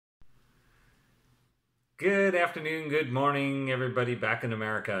Good afternoon, good morning, everybody back in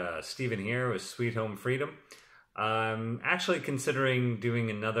America. Stephen here with Sweet Home Freedom. I'm actually considering doing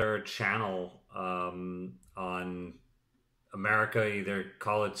another channel on America, either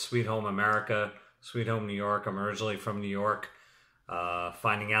call it Sweet Home America, Sweet Home New York. I'm originally from New York.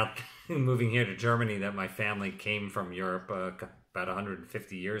 Finding out moving here to Germany that my family came from Europe about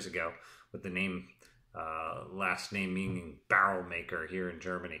 150 years ago with the name, last name meaning barrel maker here in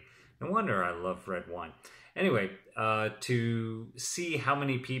Germany. No wonder I love red wine. Anyway, to see how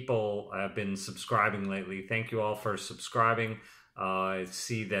many people have been subscribing lately, thank you all for subscribing. I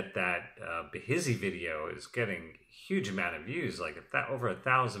see that Behizzy video is getting a huge amount of views, like over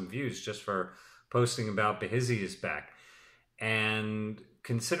 1,000 views just for posting about Behizzy is back. And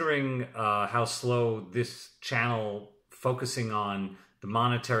considering how slow this channel focusing on the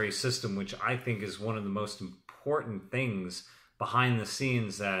monetary system, which I think is one of the most important things behind the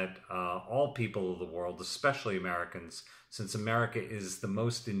scenes that all people of the world, especially Americans, since America is the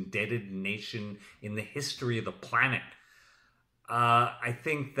most indebted nation in the history of the planet, I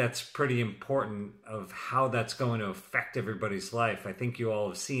think that's pretty important of how that's going to affect everybody's life. I think you all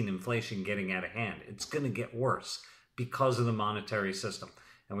have seen inflation getting out of hand. It's going to get worse because of the monetary system,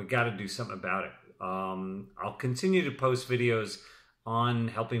 and we got to do something about it. I'll continue to post videos on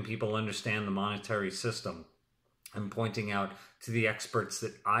helping people understand the monetary system and pointing out to the experts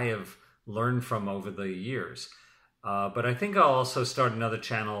that I have learned from over the years. But I think I'll also start another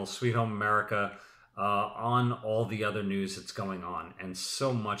channel, Sweet Home America, on all the other news that's going on. And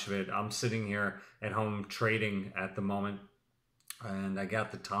so much of it, I'm sitting here at home trading at the moment, and I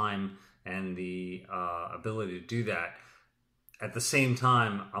got the time and the ability to do that. At the same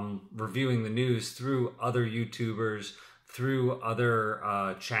time, I'm reviewing the news through other YouTubers, through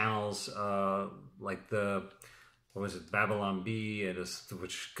other channels like what was it, Babylon B,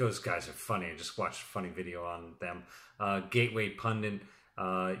 which those guys are funny. I just watched a funny video on them. Gateway Pundit,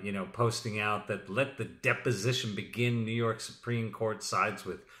 posting out that let the deposition begin. New York Supreme Court sides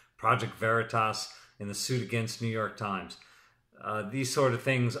with Project Veritas in the suit against New York Times. These sort of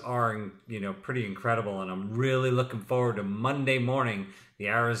things are, pretty incredible, and I'm really looking forward to Monday morning. The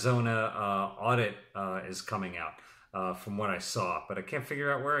Arizona audit is coming out from what I saw, but I can't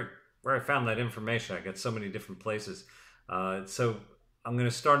figure out where I found that information. I got so many different places. So I'm going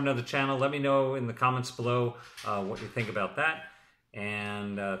to start another channel. Let me know in the comments below what you think about that.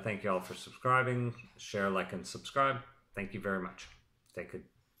 And thank you all for subscribing. Share, like, and subscribe. Thank you very much. Have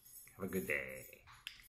a good day.